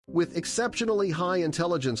With exceptionally high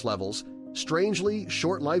intelligence levels, strangely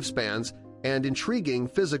short lifespans, and intriguing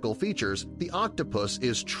physical features, the octopus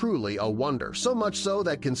is truly a wonder, so much so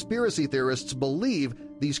that conspiracy theorists believe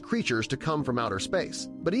these creatures to come from outer space.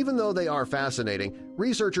 But even though they are fascinating,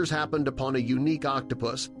 researchers happened upon a unique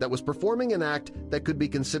octopus that was performing an act that could be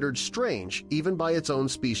considered strange even by its own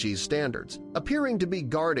species standards. Appearing to be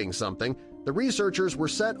guarding something, the researchers were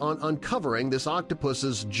set on uncovering this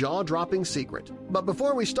octopus's jaw-dropping secret. But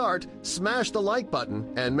before we start, smash the like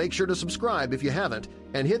button and make sure to subscribe if you haven't,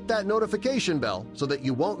 and hit that notification bell so that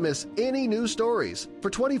you won't miss any new stories. For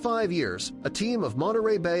 25 years, a team of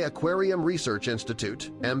Monterey Bay Aquarium Research Institute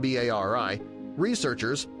 (MBARI)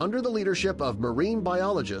 researchers under the leadership of marine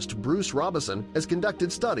biologist Bruce Robison has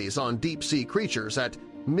conducted studies on deep-sea creatures at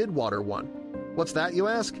Midwater 1. What's that, you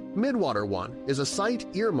ask? Midwater 1 is a site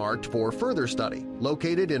earmarked for further study,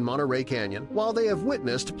 located in Monterey Canyon. While they have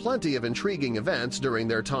witnessed plenty of intriguing events during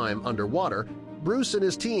their time underwater, Bruce and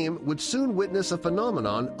his team would soon witness a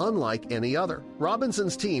phenomenon unlike any other.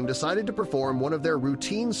 Robinson's team decided to perform one of their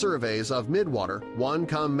routine surveys of Midwater, one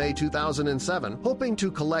come May 2007, hoping to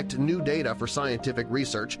collect new data for scientific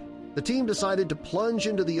research. The team decided to plunge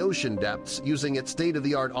into the ocean depths using its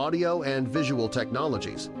state-of-the-art audio and visual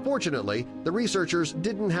technologies. Fortunately, the researchers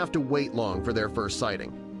didn't have to wait long for their first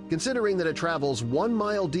sighting. Considering that it travels 1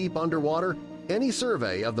 mile deep underwater, any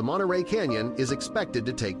survey of the Monterey Canyon is expected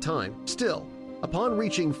to take time. Still, upon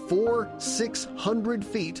reaching 600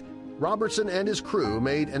 feet, Robertson and his crew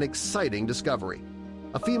made an exciting discovery.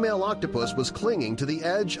 A female octopus was clinging to the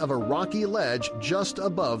edge of a rocky ledge just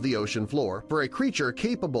above the ocean floor. For a creature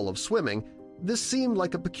capable of swimming, this seemed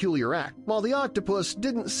like a peculiar act. While the octopus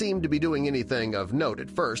didn't seem to be doing anything of note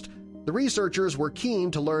at first, the researchers were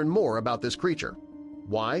keen to learn more about this creature.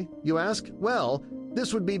 Why, you ask? Well,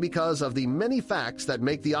 this would be because of the many facts that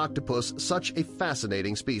make the octopus such a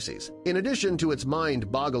fascinating species. In addition to its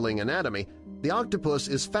mind-boggling anatomy, the octopus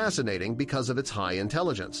is fascinating because of its high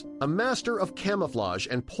intelligence. A master of camouflage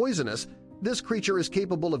and poisonous, this creature is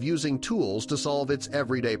capable of using tools to solve its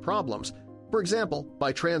everyday problems, for example,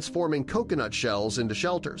 by transforming coconut shells into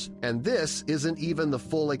shelters. And this isn't even the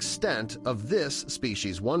full extent of this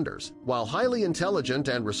species' wonders. While highly intelligent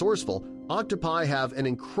and resourceful, octopi have an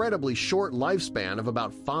incredibly short lifespan of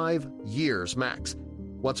about 5 years max.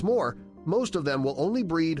 What's more, most of them will only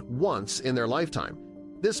breed once in their lifetime.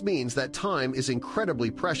 This means that time is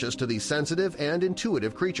incredibly precious to these sensitive and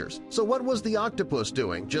intuitive creatures. So what was the octopus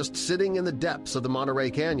doing just sitting in the depths of the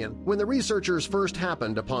Monterey Canyon? When the researchers first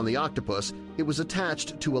happened upon the octopus, it was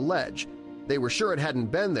attached to a ledge. They were sure it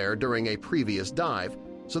hadn't been there during a previous dive,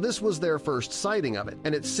 so this was their first sighting of it,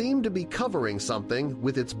 and it seemed to be covering something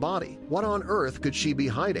with its body. What on earth could she be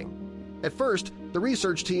hiding? At first, the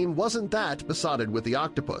research team wasn't that besotted with the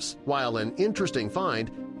octopus. While an interesting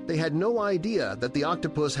find, they had no idea that the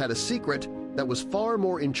octopus had a secret that was far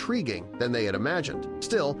more intriguing than they had imagined.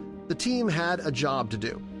 Still, the team had a job to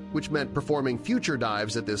do, which meant performing future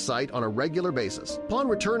dives at this site on a regular basis. Upon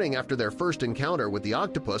returning after their first encounter with the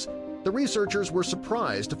octopus, the researchers were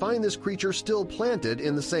surprised to find this creature still planted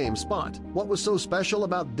in the same spot. What was so special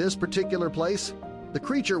about this particular place? The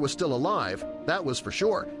creature was still alive, that was for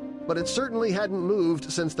sure, but it certainly hadn't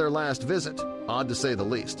moved since their last visit, odd to say the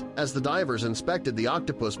least. As the divers inspected the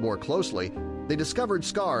octopus more closely, they discovered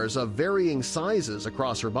scars of varying sizes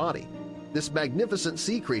across her body. This magnificent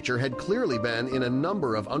sea creature had clearly been in a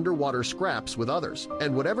number of underwater scraps with others,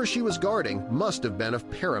 and whatever she was guarding must have been of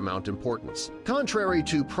paramount importance. Contrary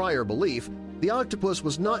to prior belief, the octopus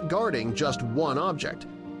was not guarding just one object.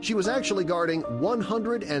 She was actually guarding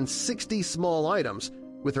 160 small items,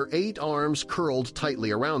 with her 8 arms curled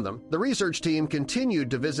tightly around them. The research team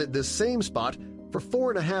continued to visit this same spot for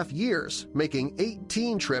 4.5 years, making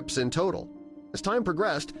 18 trips in total. As time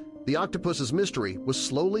progressed, the octopus's mystery was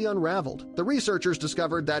slowly unraveled. The researchers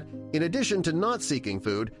discovered that, in addition to not seeking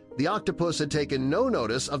food, the octopus had taken no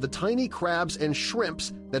notice of the tiny crabs and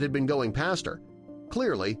shrimps that had been going past her.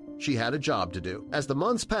 Clearly, she had a job to do. As the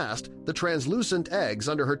months passed, the translucent eggs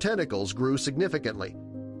under her tentacles grew significantly.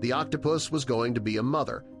 The octopus was going to be a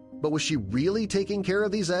mother, but was she really taking care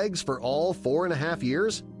of these eggs for all 4.5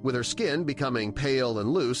 years? With her skin becoming pale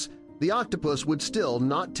and loose, the octopus would still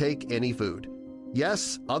not take any food.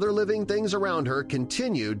 Yes, other living things around her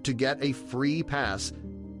continued to get a free pass.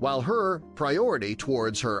 While her priority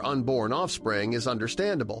towards her unborn offspring is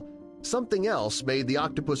understandable, something else made the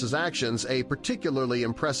octopus's actions a particularly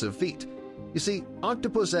impressive feat. You see,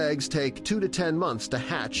 octopus eggs take 2 to 10 months to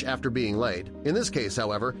hatch after being laid. In this case,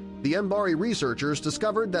 however, the MBARI researchers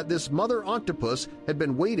discovered that this mother octopus had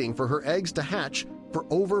been waiting for her eggs to hatch for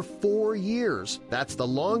over 4 years. That's the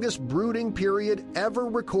longest brooding period ever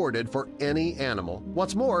recorded for any animal.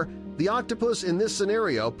 What's more, the octopus in this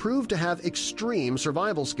scenario proved to have extreme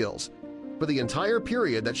survival skills. For the entire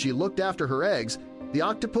period that she looked after her eggs, the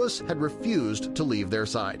octopus had refused to leave their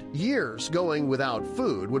side. Years going without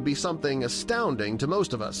food would be something astounding to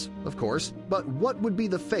most of us, of course, but what would be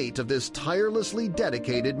the fate of this tirelessly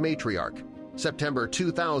dedicated matriarch? September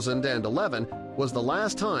 2011 was the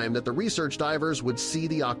last time that the research divers would see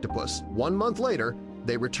the octopus. 1 month later,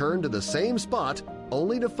 they returned to the same spot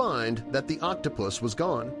only to find that the octopus was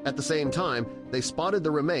gone. At the same time, they spotted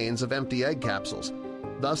the remains of empty egg capsules.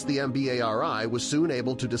 Thus, the MBARI was soon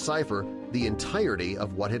able to decipher the entirety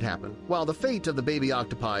of what had happened. While the fate of the baby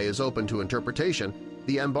octopi is open to interpretation,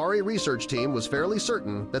 the MBARI research team was fairly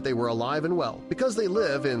certain that they were alive and well. Because they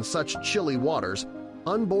live in such chilly waters,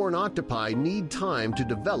 unborn octopi need time to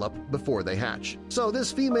develop before they hatch. So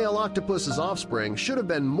this female octopus's offspring should have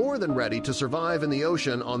been more than ready to survive in the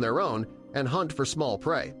ocean on their own and hunt for small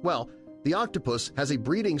prey. Well, the octopus has a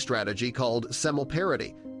breeding strategy called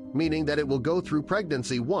semilparity, meaning that it will go through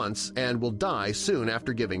pregnancy once and will die soon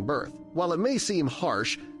after giving birth. While it may seem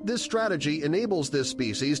harsh, this strategy enables this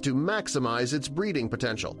species to maximize its breeding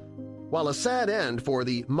potential. While a sad end for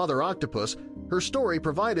the mother octopus, her story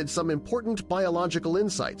provided some important biological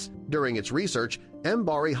insights. During its research,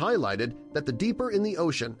 MBARI highlighted that the deeper in the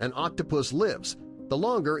ocean an octopus lives, the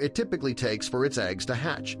longer it typically takes for its eggs to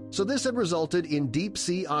hatch. So this had resulted in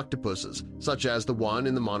deep-sea octopuses, such as the one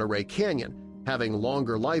in the Monterey Canyon, having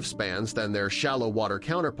longer lifespans than their shallow-water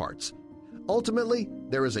counterparts. Ultimately,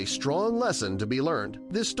 there is a strong lesson to be learned.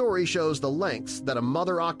 This story shows the lengths that a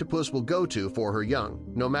mother octopus will go to for her young,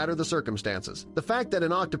 no matter the circumstances. The fact that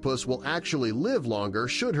an octopus will actually live longer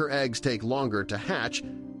should her eggs take longer to hatch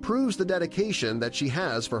proves the dedication that she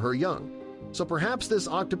has for her young. So perhaps this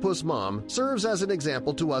octopus mom serves as an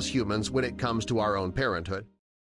example to us humans when it comes to our own parenthood.